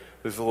 Okay,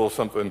 this is a little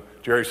something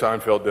Jerry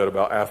Seinfeld did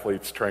about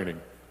athletes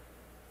training.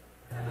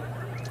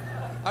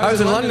 I was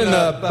in London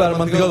about a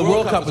month ago. The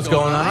World Cup was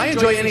going on. I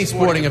enjoy any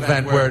sporting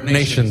event where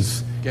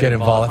nations get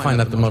involved. I find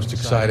that the most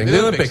exciting. The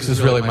Olympics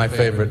is really my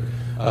favorite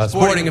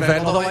sporting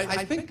event, although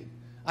I think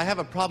I have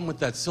a problem with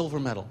that silver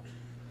medal.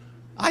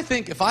 I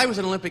think if I was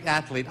an Olympic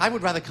athlete, I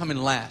would rather come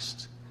in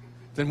last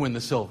than win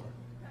the silver.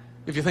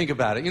 If you think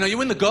about it. You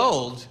win the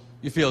gold,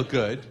 you feel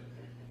good.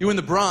 You win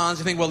the bronze,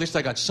 you think, well, at least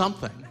I got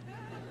something.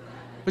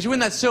 But you win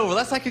that silver,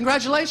 that's like,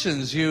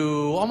 congratulations,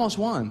 you almost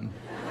won.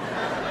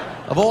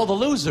 Of all the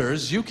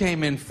losers, you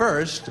came in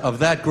first of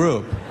that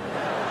group.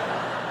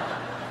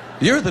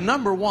 You're the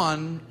number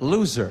one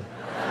loser.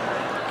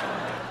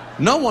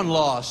 No one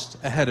lost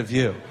ahead of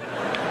you.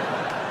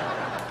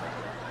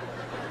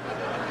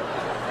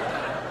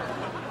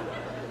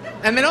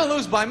 And they don't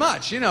lose by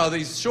much.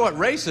 These short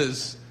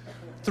races,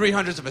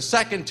 300ths of a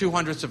second,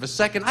 200ths of a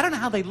second. I don't know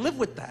how they live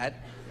with that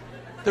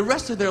the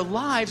rest of their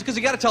lives, because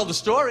you got to tell the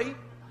story.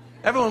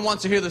 Everyone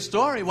wants to hear the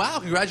story. Wow,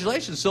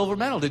 congratulations, silver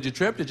medal. Did you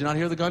trip? Did you not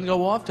hear the gun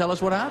go off? Tell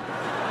us what happened.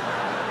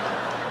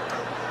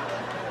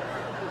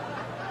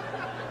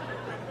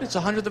 It's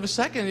 100th of a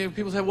second.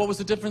 People say, what was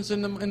the difference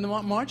in the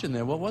margin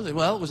there? What was it?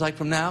 Well, it was like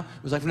from now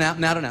to now,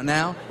 now to now,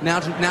 now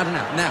to now, to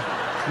now,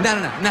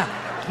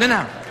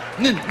 now.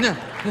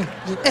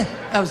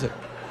 That was it.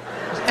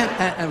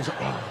 It was,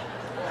 oh.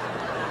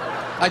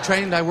 I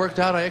trained, I worked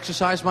out, I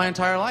exercised my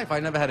entire life.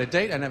 I never had a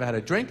date, I never had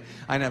a drink,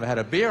 I never had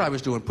a beer. I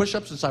was doing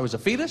push-ups since I was a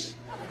fetus.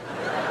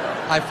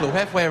 I flew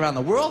halfway around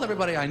the world.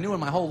 Everybody I knew in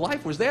my whole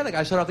life was there. The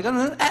guy shut off the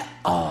gun.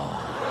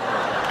 Oh.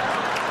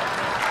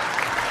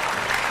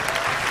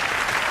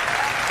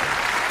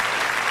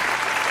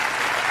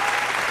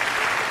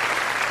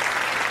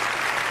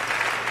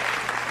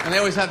 And they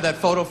always have that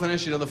photo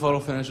finish. You know, the photo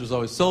finish was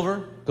always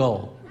silver,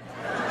 gold.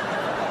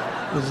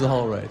 This is the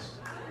whole race.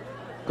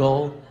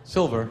 Gold,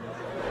 silver,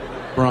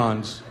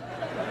 bronze,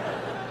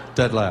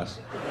 dead last.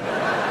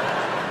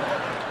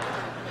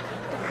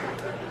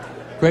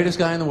 Greatest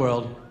guy in the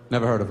world,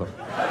 never heard of him.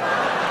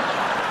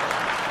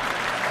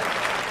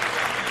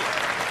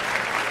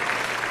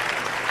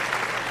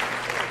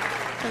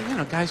 And, you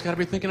know, guys got to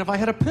be thinking, if I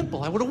had a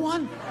pimple, I would have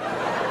won.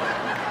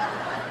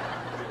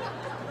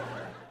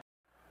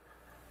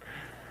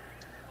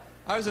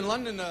 I was in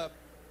London.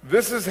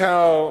 This is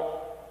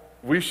how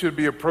we should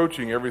be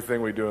approaching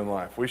everything we do in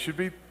life. We should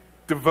be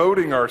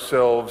devoting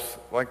ourselves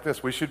like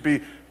this. We should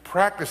be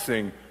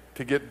practicing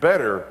to get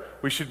better.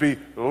 We should be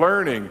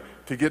learning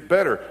to get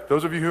better.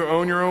 Those of you who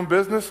own your own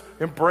business,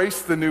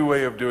 embrace the new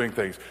way of doing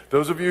things.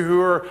 Those of you who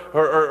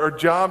are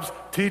jobs,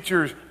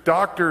 teachers,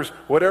 doctors,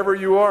 whatever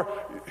you are,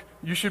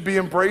 you should be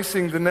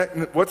embracing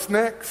what's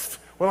next.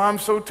 Well, I'm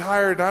so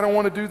tired, and I don't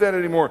want to do that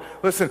anymore.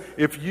 Listen,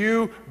 if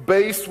you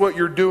base what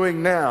you're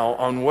doing now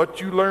on what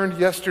you learned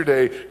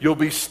yesterday, you'll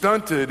be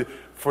stunted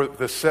for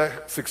the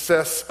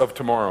success of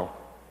tomorrow.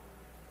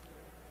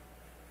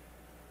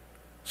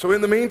 So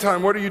in the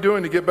meantime, what are you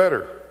doing to get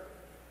better?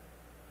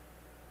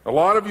 A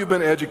lot of you have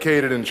been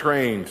educated and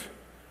trained,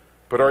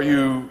 but are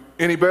you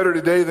any better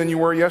today than you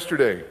were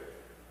yesterday?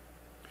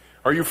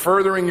 Are you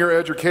furthering your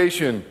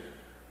education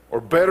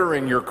or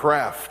bettering your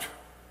craft?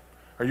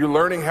 Are you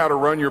learning how to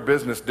run your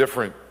business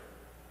different?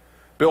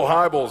 Bill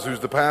Hybels, who's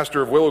the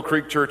pastor of Willow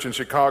Creek Church in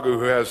Chicago,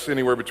 who has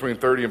anywhere between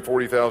 30 and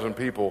 40,000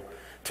 people,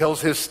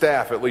 tells his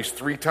staff at least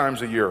 3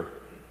 times a year.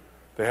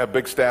 They have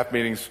big staff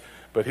meetings,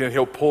 but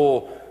he'll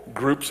pull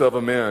groups of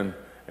them in,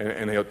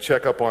 and he'll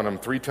check up on them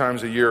 3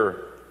 times a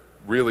year,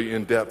 really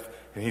in depth.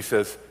 And he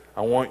says,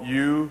 I want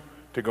you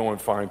to go and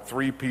find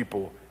 3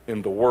 people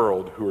in the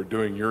world who are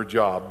doing your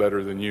job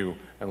better than you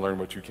and learn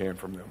what you can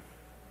from them.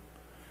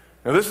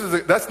 Now,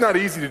 that's not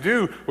easy to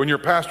do when you're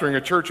pastoring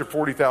a church of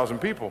 40,000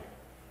 people.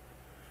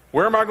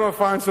 Where am I going to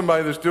find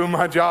somebody that's doing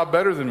my job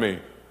better than me?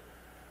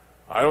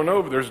 I don't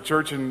know, but there's a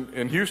church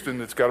in Houston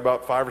that's got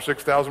about 5,000 or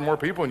 6,000 more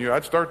people than you.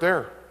 I'd start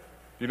there.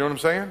 You know what I'm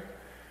saying?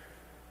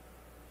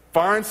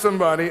 Find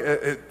somebody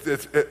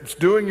that's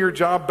doing your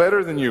job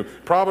better than you.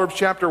 Proverbs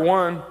chapter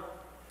 1,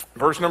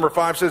 verse number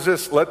 5 says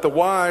this, let the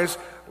wise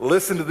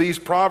listen to these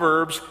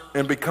proverbs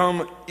and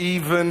become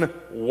even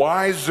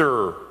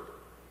wiser.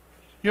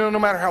 You know, no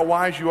matter how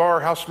wise you are,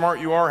 how smart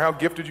you are, how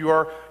gifted you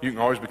are, you can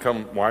always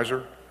become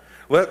wiser.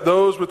 Let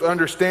those with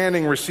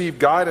understanding receive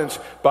guidance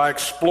by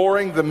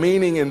exploring the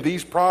meaning in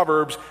these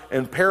proverbs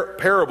and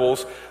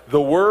parables, the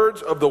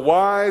words of the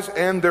wise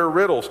and their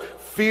riddles.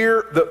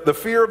 The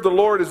fear of the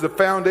Lord is the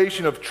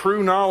foundation of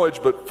true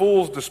knowledge, but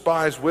fools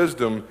despise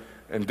wisdom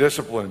and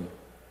discipline.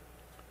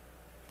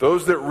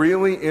 Those that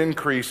really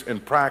increase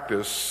in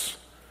practice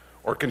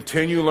or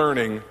continue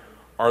learning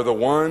are the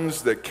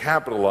ones that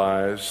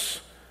capitalize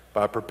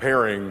by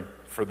preparing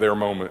for their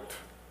moment.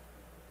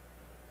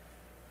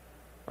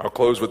 I'll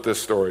close with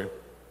this story.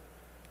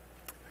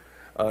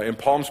 In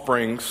Palm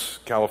Springs,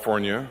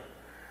 California,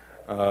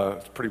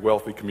 it's a pretty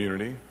wealthy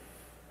community.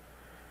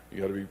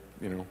 You got to be,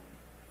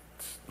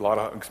 it's a lot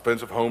of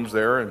expensive homes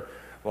there, and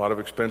a lot of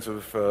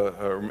expensive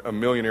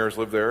millionaires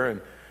live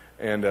there,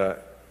 and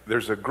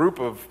there's a group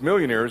of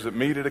millionaires that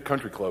meet at a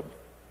country club,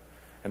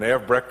 and they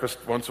have breakfast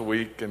once a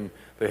week, and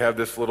they have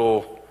this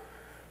little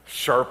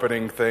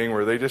sharpening thing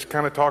where they just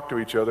kind of talk to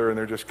each other, and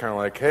they're just kind of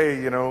like,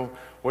 hey,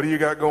 what do you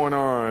got going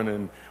on,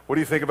 and what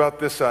do you think about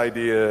this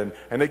idea,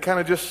 and they kind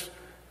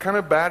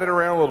of bat it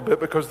around a little bit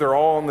because they're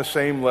all on the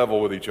same level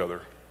with each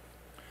other.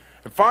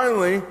 And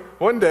finally,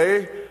 one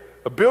day,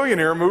 a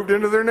billionaire moved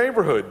into their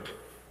neighborhood,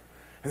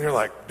 and they're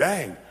like,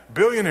 dang,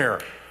 billionaire,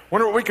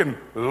 wonder what we can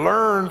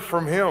learn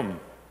from him.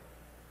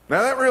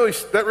 Now that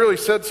really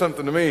said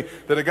something to me,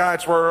 that a guy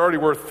that's already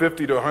worth $50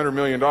 to $100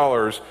 million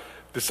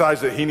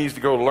decides that he needs to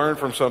go learn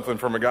from something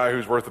from a guy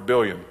who's worth $1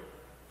 billion.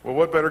 Well,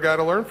 what better guy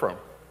to learn from?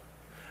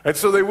 And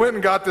so they went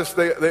and got this,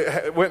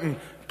 they went and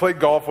played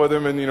golf with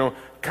him, and,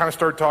 kind of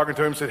started talking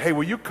to him and said, hey,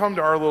 will you come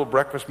to our little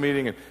breakfast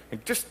meeting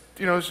and just,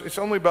 it's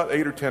only about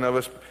 8 or 10 of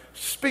us,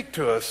 speak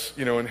to us,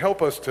 and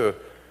help us to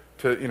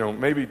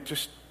maybe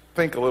just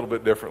think a little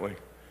bit differently.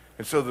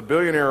 And so the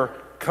billionaire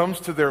comes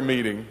to their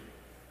meeting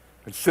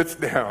and sits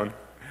down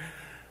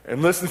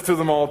and listens to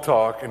them all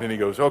talk, and then he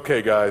goes,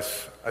 okay,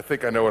 guys, I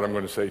think I know what I'm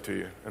going to say to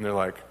you. And they're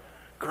like,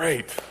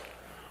 great,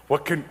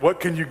 what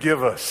can you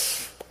give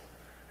us?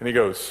 And he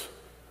goes,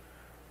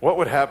 what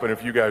would happen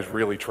if you guys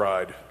really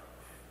tried?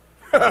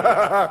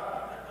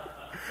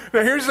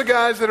 Now, here's the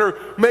guys that are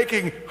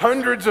making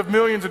hundreds of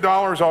millions of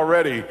dollars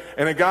already,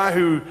 and a guy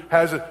who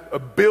has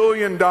 $1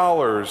 billion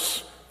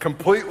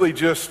completely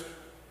just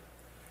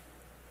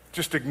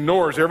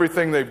ignores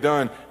everything they've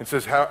done and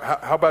says, how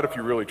about if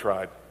you really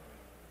tried?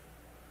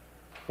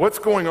 What's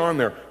going on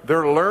there?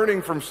 They're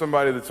learning from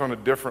somebody that's on a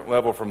different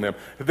level from them.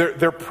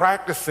 They're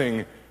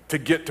practicing to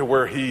get to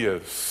where he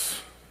is.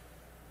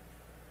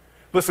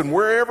 Listen,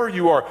 wherever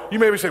you are, you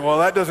may be saying, well,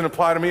 that doesn't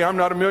apply to me. I'm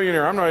not a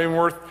millionaire. I'm not even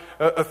worth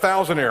a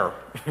thousandaire.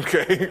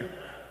 Okay?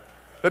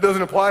 That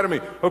doesn't apply to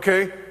me.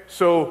 Okay,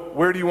 so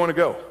where do you want to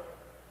go?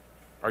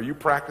 Are you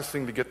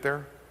practicing to get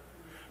there?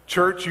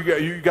 Church,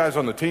 you guys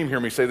on the team hear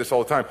me say this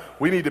all the time.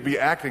 We need to be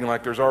acting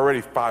like there's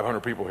already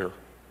 500 people here.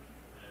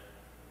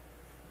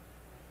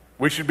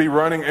 We should be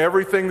running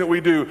everything that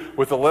we do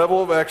with a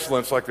level of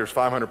excellence like there's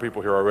 500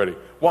 people here already.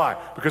 Why?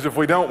 Because if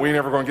we don't, we ain't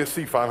never going to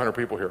see 500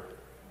 people here.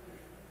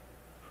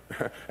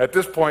 At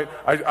this point,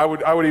 I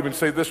would even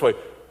say it this way.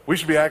 We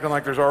should be acting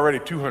like there's already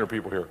 200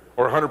 people here,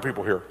 or 100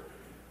 people here,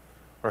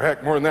 or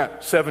heck, more than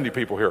that, 70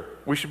 people here.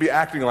 We should be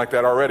acting like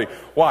that already.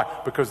 Why?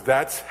 Because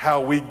that's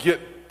how we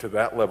get to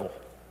that level.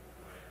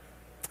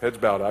 Heads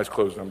bowed, eyes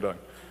closed, I'm done.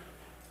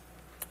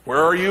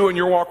 Where are you in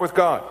your walk with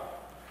God?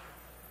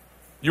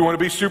 You want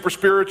to be super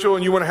spiritual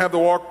and you want to have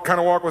the kind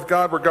of walk with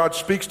God where God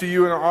speaks to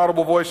you in an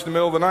audible voice in the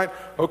middle of the night?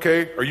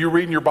 Okay, are you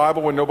reading your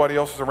Bible when nobody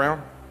else is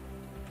around?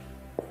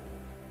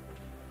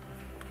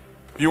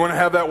 You want to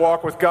have that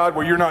walk with God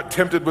where you're not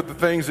tempted with the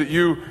things that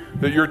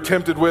you're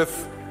tempted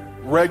with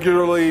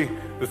regularly,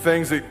 the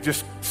things that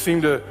just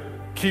seem to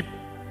keep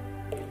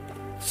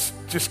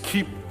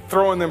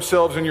throwing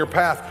themselves in your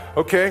path.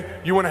 Okay?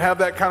 You want to have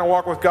that kind of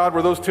walk with God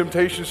where those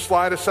temptations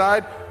slide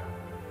aside?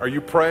 Are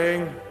you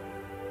praying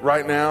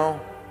right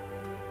now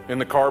in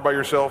the car by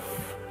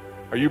yourself?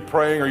 Are you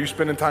praying? Are you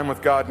spending time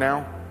with God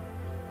now?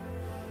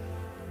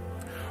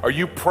 Are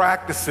you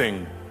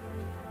practicing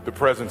the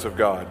presence of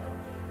God?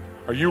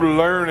 Are you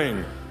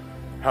learning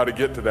how to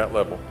get to that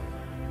level?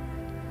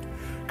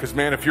 Because,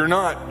 man, if you're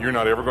not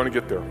ever going to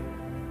get there.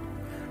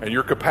 And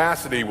your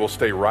capacity will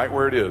stay right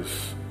where it is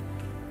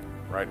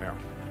right now.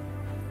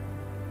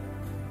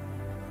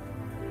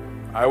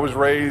 I was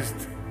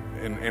raised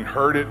and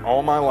heard it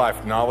all my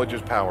life. Knowledge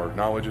is power.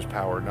 Knowledge is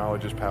power.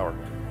 Knowledge is power.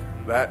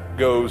 That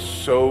goes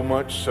so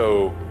much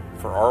so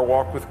for our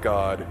walk with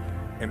God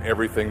and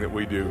everything that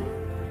we do.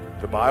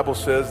 The Bible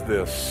says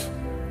this,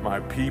 my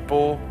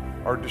people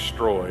are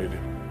destroyed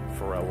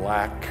for a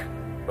lack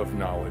of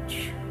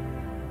knowledge.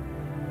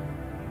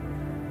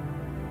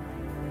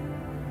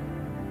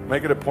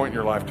 Make it a point in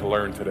your life to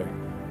learn today.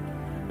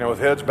 Now, with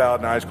heads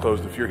bowed and eyes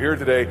closed, if you're here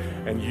today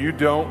and you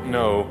don't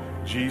know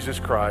Jesus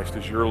Christ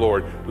as your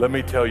Lord, let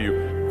me tell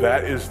you,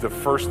 that is the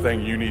first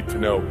thing you need to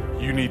know.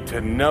 You need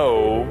to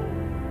know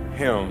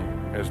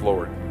Him as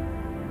Lord.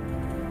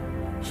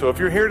 So if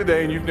you're here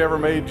today and you've never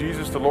made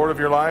Jesus the Lord of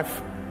your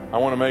life, I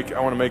want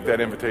to make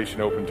that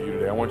invitation open to you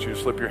today. I want you to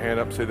slip your hand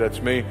up and say,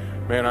 that's me.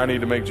 Man, I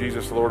need to make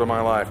Jesus the Lord of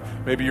my life.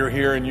 Maybe you're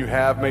here and you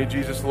have made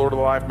Jesus the Lord of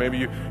life.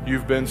 Maybe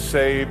you've been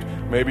saved.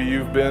 Maybe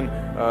you've been,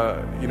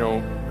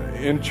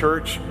 in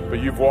church, but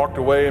you've walked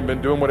away and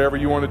been doing whatever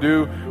you want to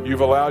do.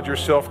 You've allowed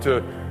yourself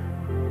to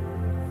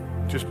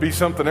just be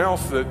something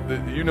else that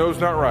you know is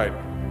not right.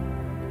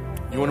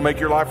 You want to make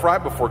your life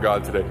right before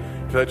God today.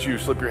 If that's you,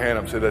 slip your hand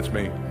up and say, that's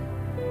me.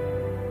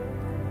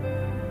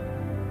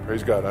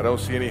 Praise God. I don't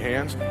see any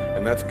hands,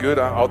 and that's good.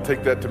 I'll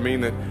take that to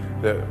mean that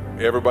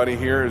everybody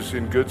here is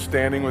in good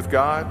standing with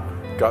God,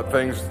 got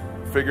things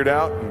figured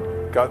out,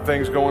 and got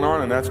things going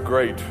on, and that's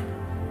great.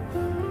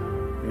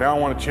 Now I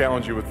want to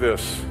challenge you with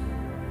this.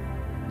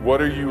 What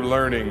are you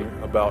learning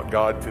about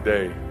God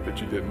today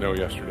that you didn't know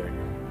yesterday?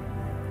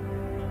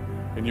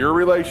 In your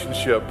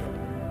relationship,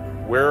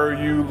 where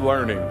are you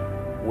learning?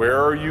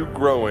 Where are you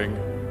growing?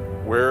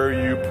 Where are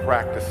you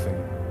practicing?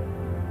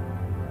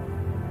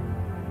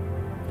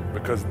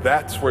 Because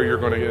that's where you're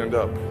going to end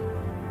up.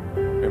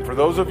 And for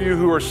those of you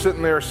who are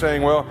sitting there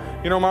saying, well,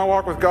 my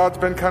walk with God's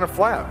been kind of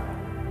flat.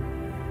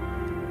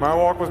 My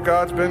walk with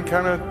God's been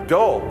kind of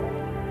dull.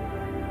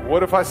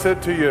 What if I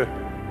said to you,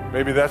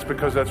 maybe that's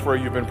because that's where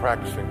you've been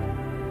practicing?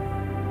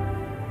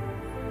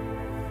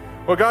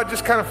 Well, God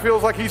just kind of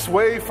feels like He's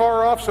way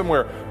far off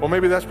somewhere. Well,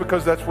 maybe that's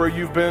because that's where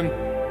you've been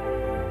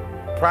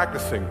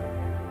practicing.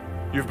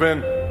 You've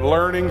been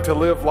learning to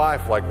live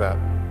life like that.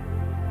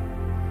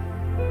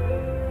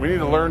 We need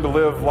to learn to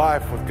live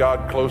life with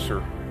God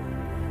closer.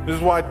 This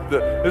is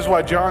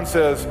why John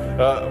says,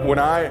 when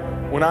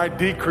I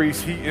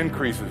decrease, He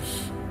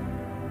increases.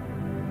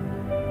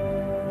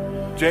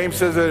 James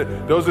says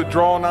that those that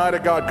draw nigh to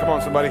God, come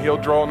on somebody, He'll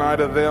draw nigh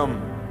to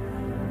them.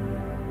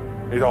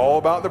 It's all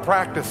about the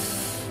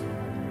practice.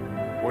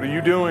 What are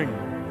you doing?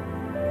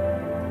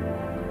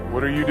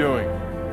 What are you doing?